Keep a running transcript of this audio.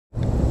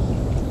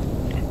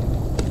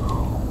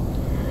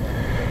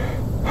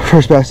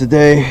First bass of the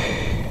day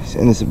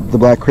in the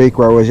Black Creek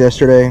where I was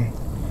yesterday.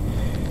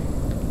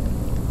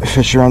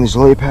 Fishing around these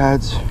lily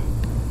pads.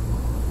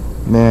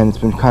 Man, it's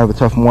been kind of a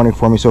tough morning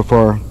for me so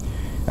far.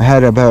 I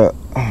had about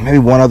maybe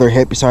one other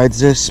hit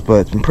besides this, but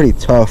it's been pretty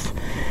tough.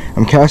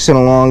 I'm casting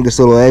along this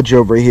little edge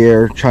over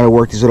here, trying to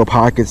work these little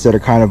pockets that are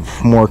kind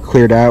of more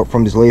cleared out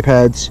from these lily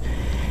pads.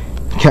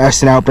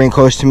 Casting out, bring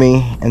close to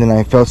me, and then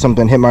I felt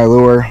something hit my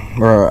lure,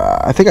 or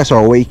I think I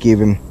saw a wake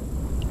even.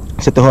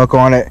 Set the hook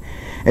on it,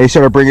 and he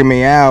started bringing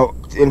me out,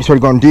 and he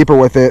started going deeper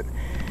with it.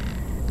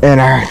 And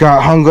I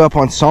got hung up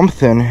on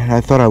something, and I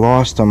thought I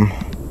lost him.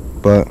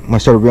 But when I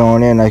started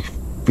reeling in, I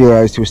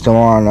realized he was still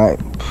on. I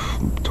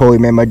totally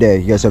made my day.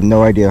 You guys have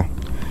no idea.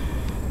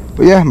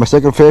 But yeah, my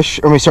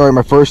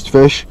first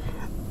fish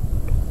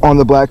on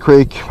the Black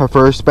Creek. My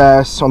first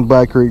bass on the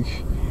Black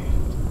Creek.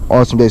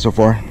 Awesome day so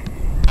far.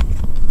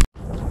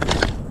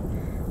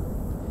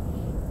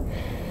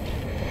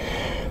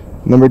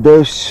 Number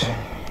dose.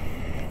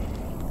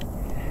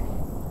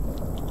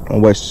 A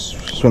West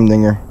swim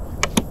dinger.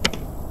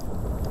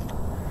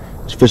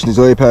 Just fishing these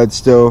lily pads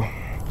still.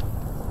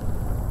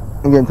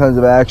 I'm getting tons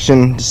of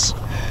action. This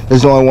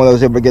is the only one that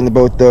was able to get in the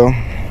boat though.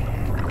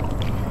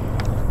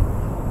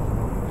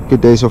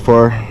 Good day so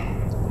far.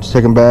 Just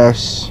taking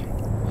bass.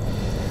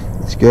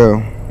 Let's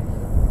go.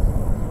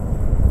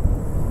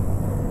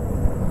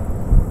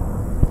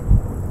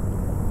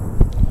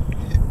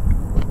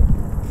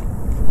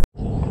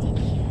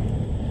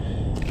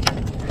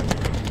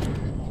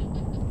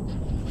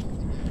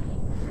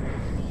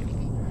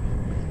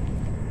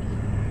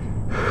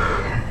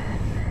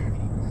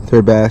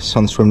 Third bass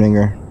on the swim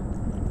dinger.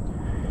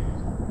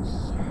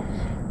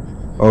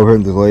 Over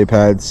in the lily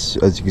pads,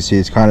 as you can see,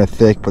 it's kind of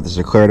thick, but there's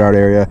a cleared out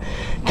area.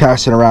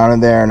 Casting around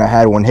in there, and I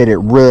had one hit it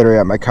really right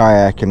at my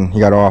kayak, and he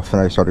got off,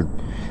 and I started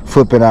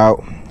flipping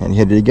out, and he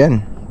hit it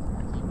again.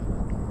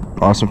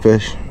 Awesome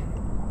fish.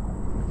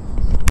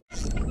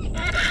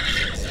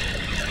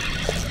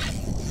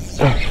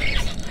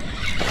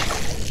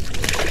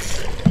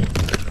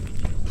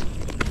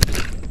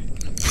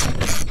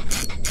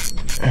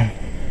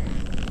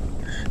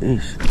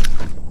 Jeez.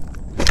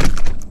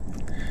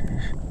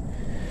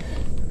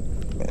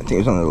 I think it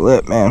was on the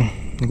lip, man.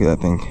 Look at that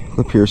thing.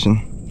 Lip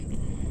piercing.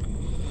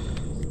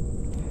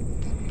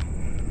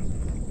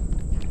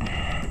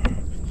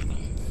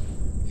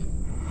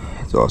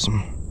 That's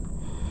awesome.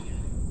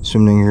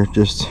 Swimming here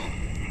just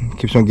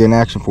keeps on getting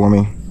action for me.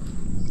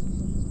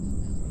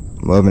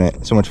 I'm loving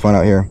it. So much fun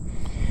out here.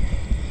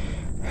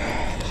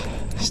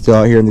 Still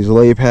out here in these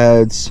lily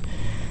pads.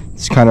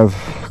 It's kind of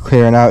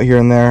clearing out here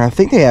and there. I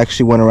think they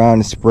actually went around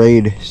and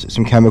sprayed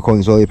some chemical in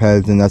these lily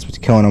pads, and that's what's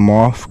killing them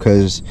off,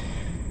 because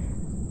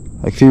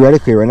like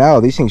theoretically right now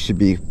these things should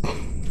be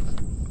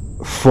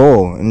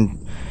full,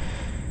 and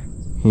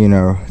you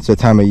know, it's a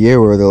time of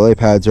year where the lily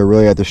pads are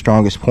really at their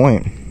strongest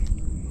point,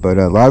 but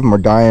a lot of them are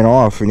dying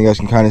off, and you guys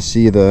can kind of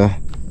see the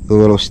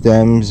little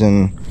stems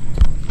and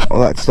all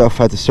that stuff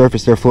at the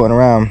surface there floating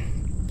around,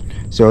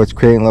 so it's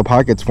creating little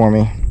pockets for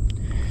me.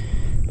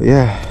 But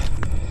yeah,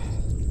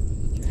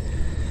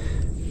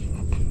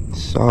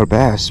 solid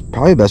bass,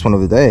 probably the best one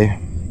of the day.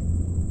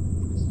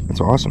 That's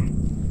awesome.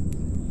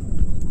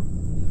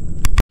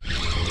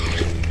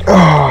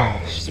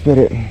 Oh, spit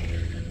it.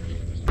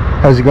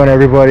 How's it going,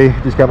 everybody?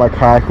 Just got my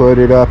kayak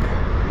loaded up.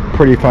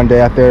 Pretty fun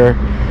day out there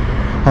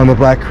on the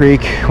Black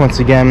Creek. Once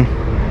again,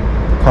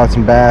 caught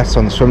some bass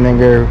on the swim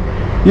dinger,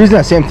 using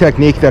that same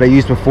technique that I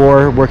used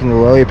before, working the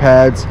lily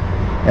pads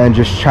and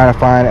just trying to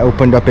find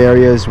opened up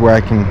areas where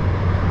I can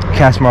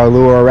cast my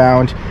lure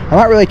around. I'm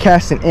not really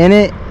casting in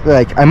it.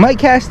 Like, I might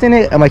cast in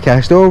it, I might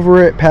cast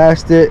over it,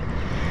 past it,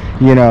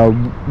 you know,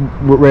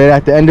 right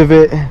at the end of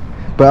it,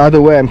 but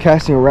either way I'm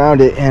casting around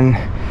it, and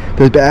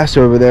there's bass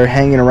over there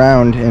hanging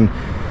around, and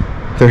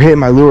they're hitting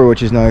my lure,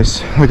 which is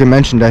nice. Like I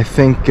mentioned, I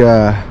think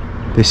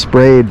they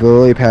sprayed the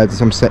lily pads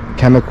with some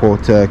chemical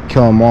to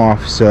kill them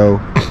off,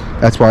 so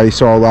that's why you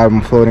saw a lot of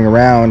them floating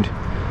around.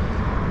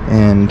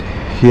 And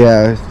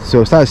yeah,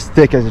 so it's not as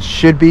thick as it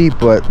should be,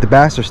 but the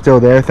bass are still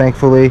there,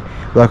 thankfully.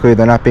 Luckily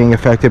they're not being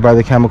affected by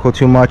the chemical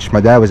too much.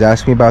 My dad was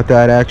asking me about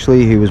that,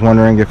 actually. He was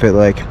wondering if it,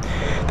 like,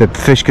 the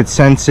fish could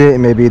sense it,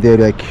 and maybe they'd,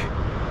 like,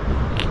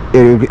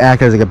 it would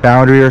act as like a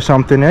boundary or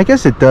something. And I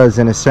guess it does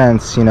in a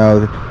sense. You know,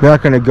 they're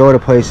not going to go to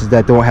places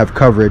that don't have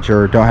coverage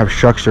or don't have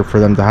structure for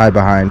them to hide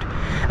behind,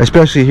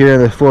 especially here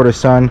in the Florida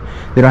sun.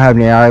 They don't have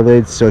any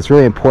eyelids, so it's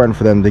really important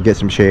for them to get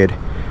some shade.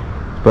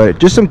 But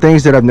just some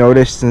things that I've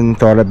noticed and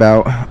thought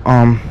about.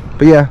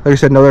 But yeah, like I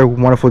said, another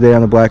wonderful day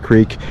on the Black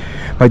Creek.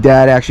 My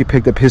dad actually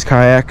picked up his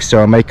kayak,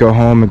 so I might go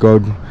home and go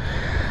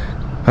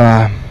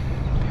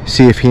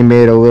see if he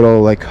made a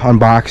little like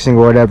unboxing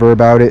or whatever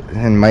about it,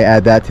 and might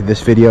add that to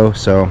this video,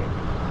 so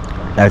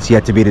that's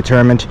yet to be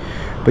determined.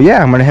 But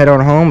yeah, I'm gonna head on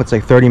home. It's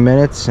like 30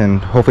 minutes,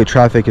 and hopefully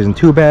traffic isn't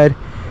too bad,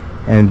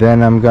 and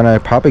then I'm gonna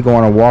probably go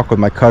on a walk with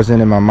my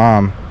cousin and my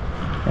mom,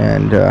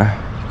 and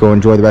go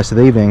enjoy the rest of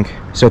the evening.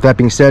 So with that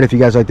being said, if you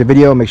guys liked the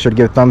video, make sure to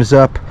give it a thumbs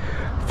up.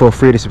 Feel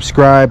free to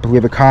subscribe,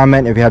 leave a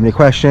comment if you have any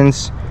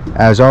questions.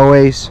 As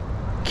always,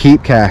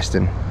 keep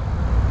casting.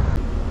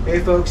 Hey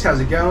folks,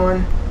 how's it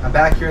going? I'm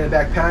back here in the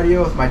back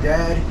patio with my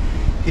dad.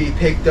 He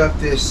picked up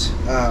this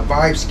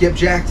Vibe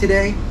Skipjack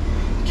today.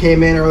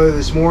 Came in earlier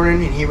this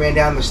morning and he ran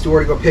down to the store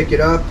to go pick it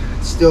up.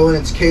 It's still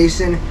in its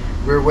casing.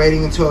 We were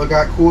waiting until it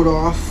got cooled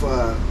off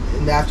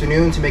in the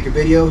afternoon to make a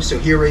video, so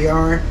here we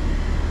are.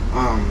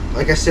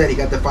 Like I said, he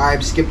got the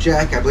Vibe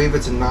Skipjack. I believe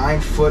it's a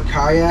 9-foot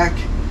kayak.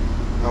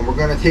 We're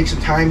gonna take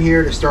some time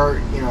here to start,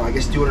 I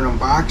guess doing an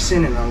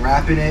unboxing and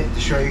unwrapping it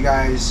to show you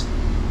guys,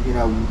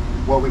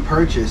 what we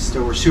purchased.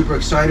 So we're super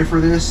excited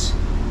for this,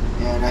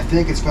 and I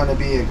think it's going to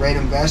be a great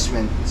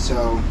investment.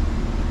 So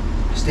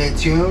stay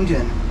tuned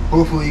and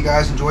hopefully you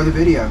guys enjoy the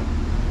video.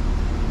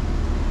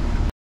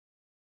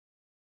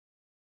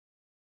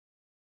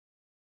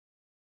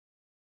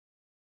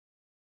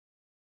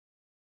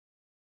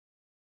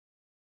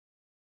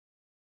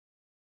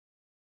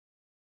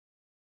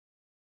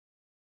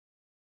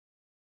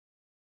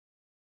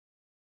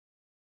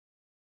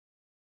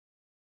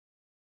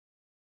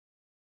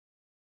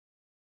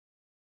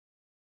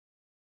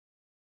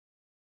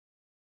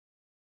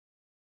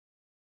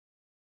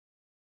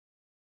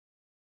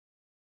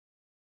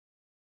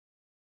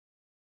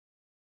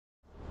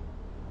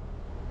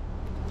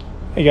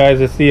 Hey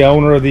guys, it's the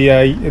owner of the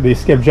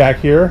Skipjack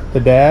here, the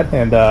dad,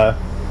 and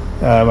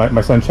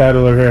my son Chad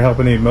over here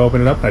helping him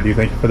open it up. And I do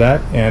thank you for that.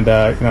 And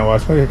I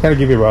was going to kind of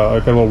give you a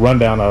little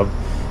rundown of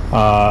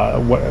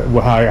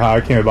how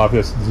I came about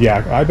this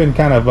yak. I've been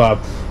kind of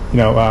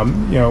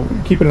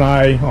keeping an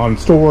eye on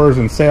stores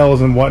and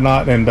sales and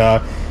whatnot, and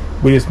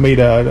we just made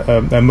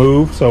a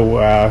move, so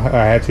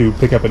I had to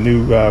pick up a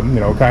new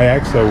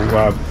kayak. So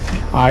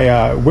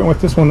I went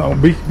with this one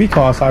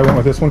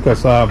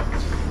because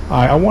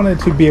I wanted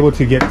to be able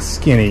to get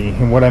skinny,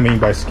 and what I mean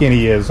by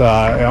skinny is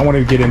I wanted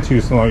to get into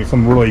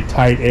some really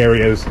tight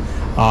areas,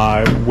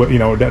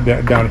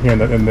 down here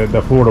in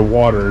the Florida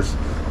waters,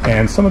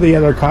 and some of the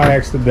other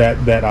kayaks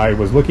that I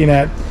was looking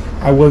at,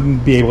 I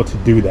wouldn't be able to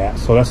do that.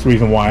 So that's the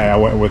reason why I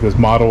went with this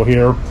model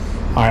here.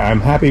 I'm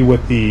happy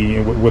with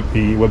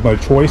my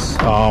choice.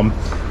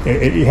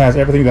 It has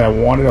everything that I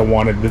wanted. I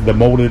wanted the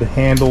molded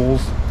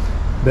handles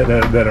that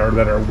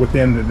are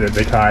within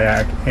the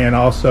kayak, and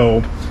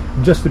also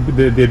just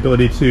the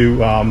ability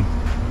to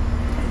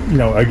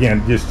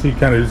again, just to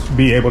kind of just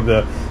be able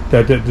to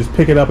just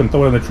pick it up and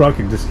throw it in the truck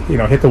and just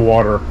hit the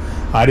water.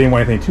 I didn't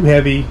want anything too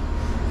heavy,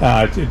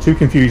 too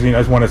confusing. I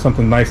just wanted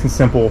something nice and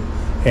simple,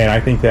 and I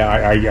think that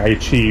I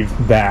achieved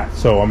that.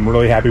 So I'm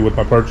really happy with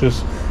my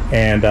purchase,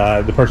 and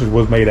the purchase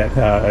was made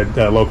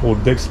at local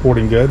Dick's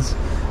Sporting Goods.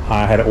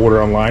 I had to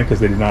order online because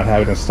they did not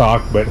have it in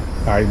stock, but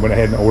I went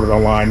ahead and ordered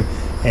online,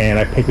 and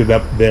I picked it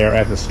up there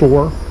at the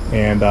store.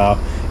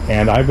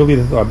 And I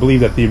believe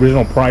that the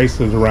original price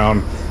is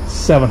around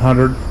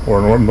 $700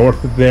 or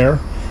north of there,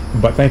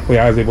 but thankfully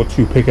I was able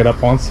to pick it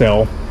up on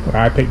sale.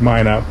 I picked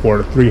mine up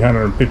for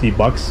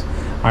 $350.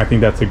 I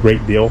think that's a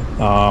great deal,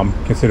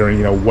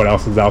 considering what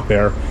else is out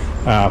there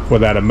for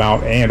that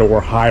amount and or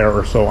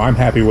higher. So I'm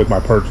happy with my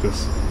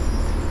purchase.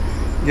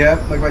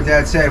 Yeah, like my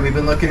dad said, we've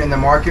been looking in the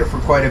market for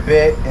quite a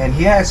bit, and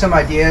he had some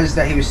ideas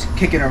that he was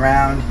kicking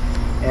around,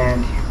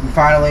 and we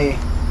finally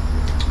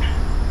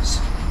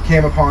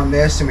came upon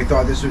this, and we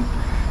thought this would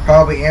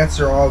probably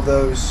answer all of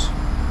those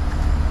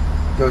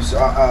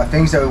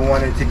things that we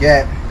wanted to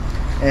get.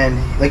 And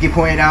like you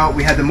pointed out,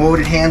 we had the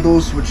molded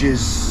handles, which is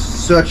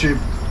such a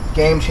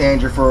game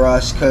changer for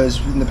us,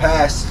 because in the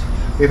past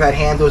we've had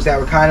handles that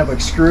were kind of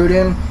like screwed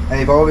in, and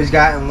they've always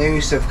gotten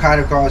loose, have kind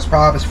of caused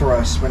problems for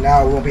us, but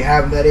now we won't be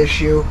having that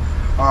issue.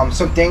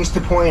 Some things to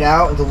point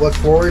out and to look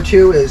forward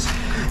to is,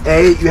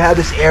 you have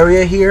this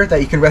area here that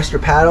you can rest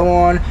your paddle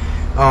on.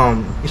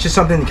 It's just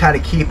something to kind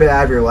of keep it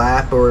out of your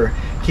lap or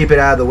keep it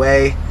out of the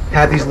way.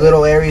 Have these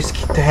little areas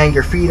to hang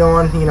your feet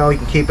on. You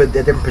can keep it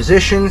at different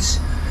positions.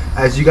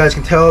 As you guys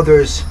can tell,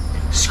 there's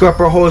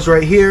scupper holes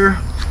right here.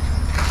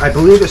 I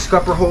believe there's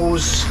scupper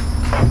holes,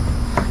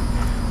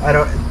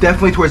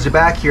 definitely towards the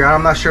back here.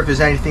 I'm not sure if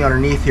there's anything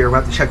underneath here. We'll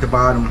have to check the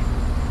bottom.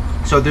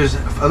 So there's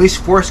at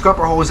least 4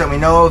 scupper holes that we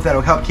know of that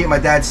will help keep my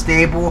dad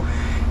stable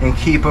and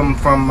keep him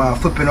from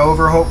flipping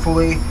over,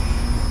 hopefully.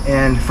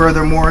 And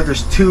furthermore,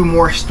 there's 2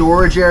 more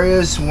storage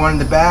areas, one in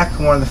the back,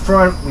 one in the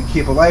front. We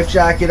keep a life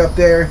jacket up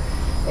there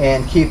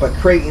and keep a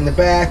crate in the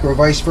back, or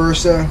vice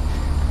versa.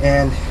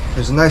 And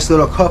there's a nice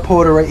little cup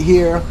holder right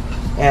here.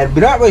 And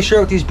we're not really sure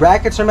what these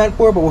brackets are meant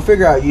for, but we'll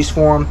figure out use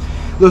for them.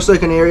 Looks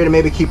like an area to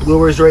maybe keep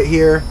lures right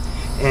here.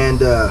 And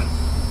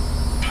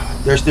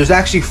there's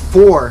actually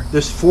 4.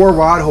 There's 4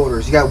 rod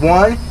holders. You got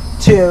 1,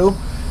 2,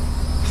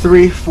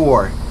 3,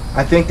 4.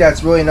 I think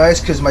that's really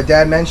nice, because my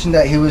dad mentioned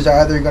that he was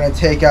either going to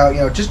take out,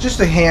 just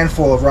a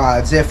handful of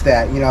rods, if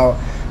that,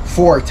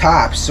 4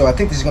 tops. So I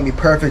think this is going to be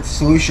a perfect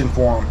solution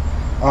for him.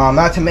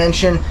 Not to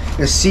mention,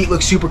 the seat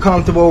looks super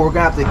comfortable. We're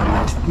going to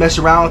have to mess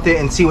around with it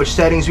and see which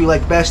settings we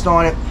like best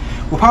on it.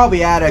 We'll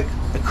probably add a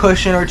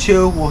cushion or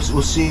 2. We'll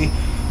see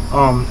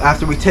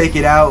after we take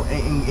it out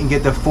and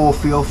get the full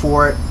feel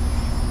for it.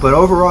 But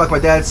overall, like my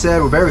dad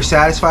said, we're very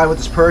satisfied with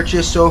this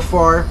purchase so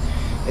far.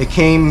 It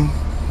came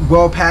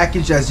well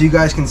packaged, as you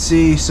guys can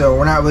see, so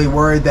we're not really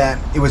worried that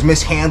it was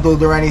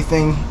mishandled or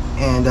anything.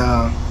 And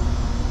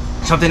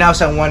something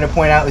else I wanted to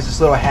point out is this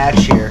little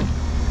hatch here.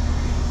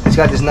 It's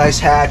got this nice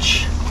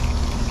hatch.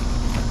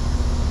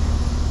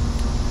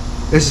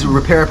 This is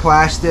repair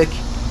plastic.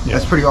 Yeah.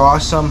 That's pretty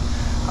awesome.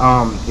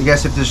 I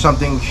guess if there's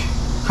something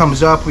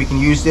comes up, we can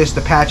use this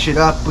to patch it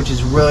up, which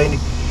is really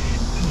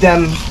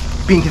them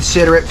being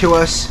considerate to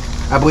us.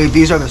 I believe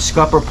these are the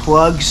scupper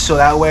plugs, so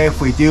that way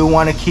if we do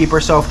want to keep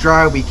ourselves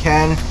dry, we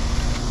can.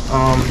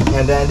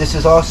 And then this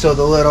is also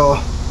the little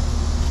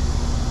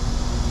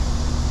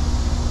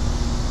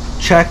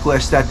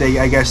checklist that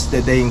I guess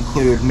they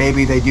include.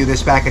 Maybe they do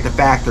this back at the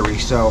factory,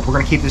 so we're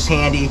gonna keep this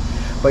handy.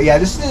 But yeah,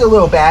 this is a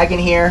little bag in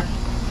here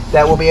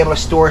that we'll be able to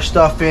store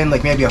stuff in,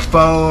 like maybe a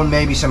phone,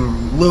 maybe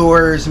some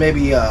lures,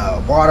 maybe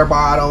a water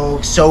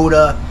bottle,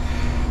 soda.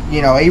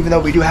 You know, even though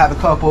we do have a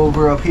cup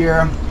over up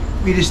here,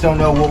 we just don't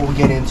know what we'll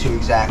get into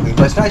exactly.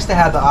 But it's nice to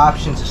have the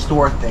option to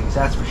store things,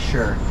 that's for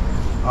sure.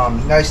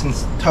 Nice and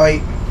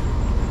tight.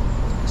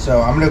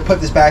 So I'm gonna put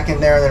this back in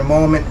there in a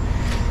moment.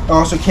 It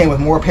also came with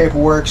more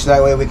paperwork, so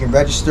that way we can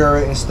register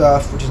it and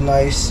stuff, which is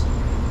nice.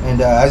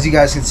 And as you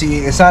guys can see,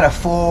 it's not a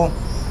full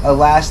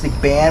elastic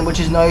band, which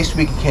is nice.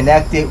 We can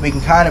connect it, we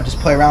can kind of just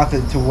play around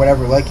with it to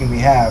whatever liking we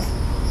have.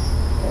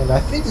 And I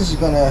think this is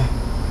gonna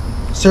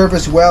serve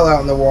us well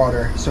out in the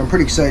water, so I'm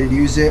pretty excited to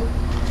use it.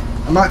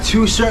 I'm not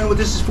too certain what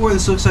this is for.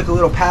 This looks like a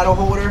little paddle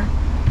holder,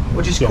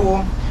 which is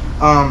cool.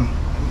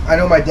 I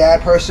know my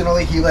dad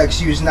personally, he likes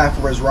using that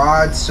for his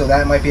rods, so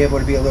that might be able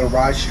to be a little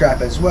rod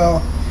strap as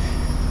well.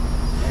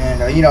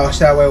 And you know,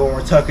 so that way when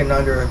we're tucking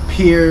under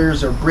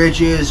piers or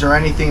bridges or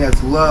anything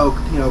that's low,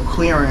 you know,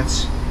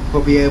 clearance,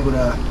 we'll be able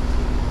to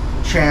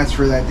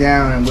transfer that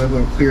down and we'll be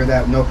able to clear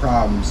that no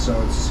problem.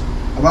 So it's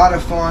a lot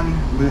of fun.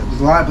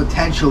 There's a lot of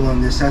potential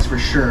in this, that's for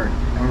sure.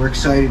 And we're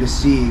excited to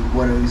see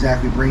what it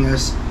exactly bring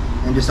us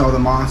and just all the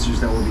monsters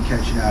that we'll be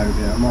catching out of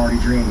it. I'm already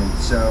dreaming.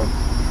 So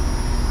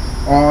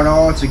all in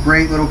all, it's a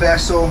great little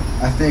vessel.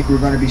 I think we're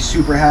going to be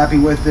super happy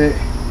with it.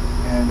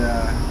 And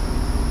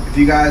if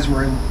you guys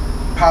were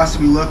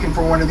possibly looking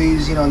for one of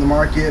these, you know, in the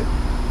market,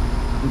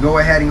 go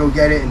ahead and go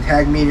get it and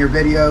tag me in your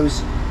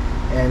videos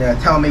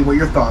and tell me what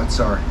your thoughts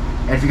are.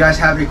 And if you guys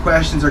have any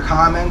questions or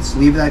comments,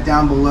 leave that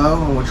down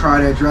below and we'll try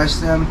to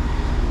address them.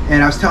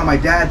 And I was telling my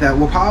dad that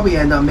we'll probably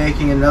end up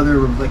making another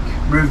like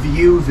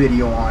review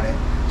video on it,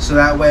 so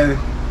that way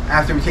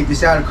after we take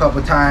this out a couple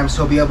of times,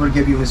 he'll be able to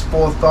give you his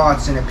full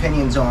thoughts and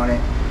opinions on it.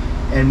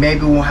 And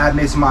maybe we'll have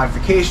made some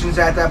modifications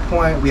at that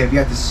point. We have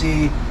yet to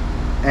see.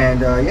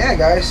 And yeah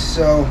guys,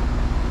 so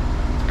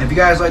if you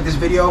guys like this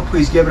video,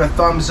 please give it a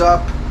thumbs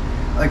up.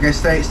 Like I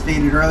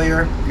stated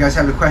earlier, if you guys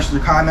have any questions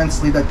or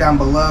comments, leave that down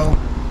below.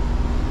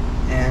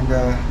 And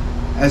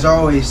as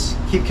always,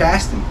 keep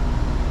casting.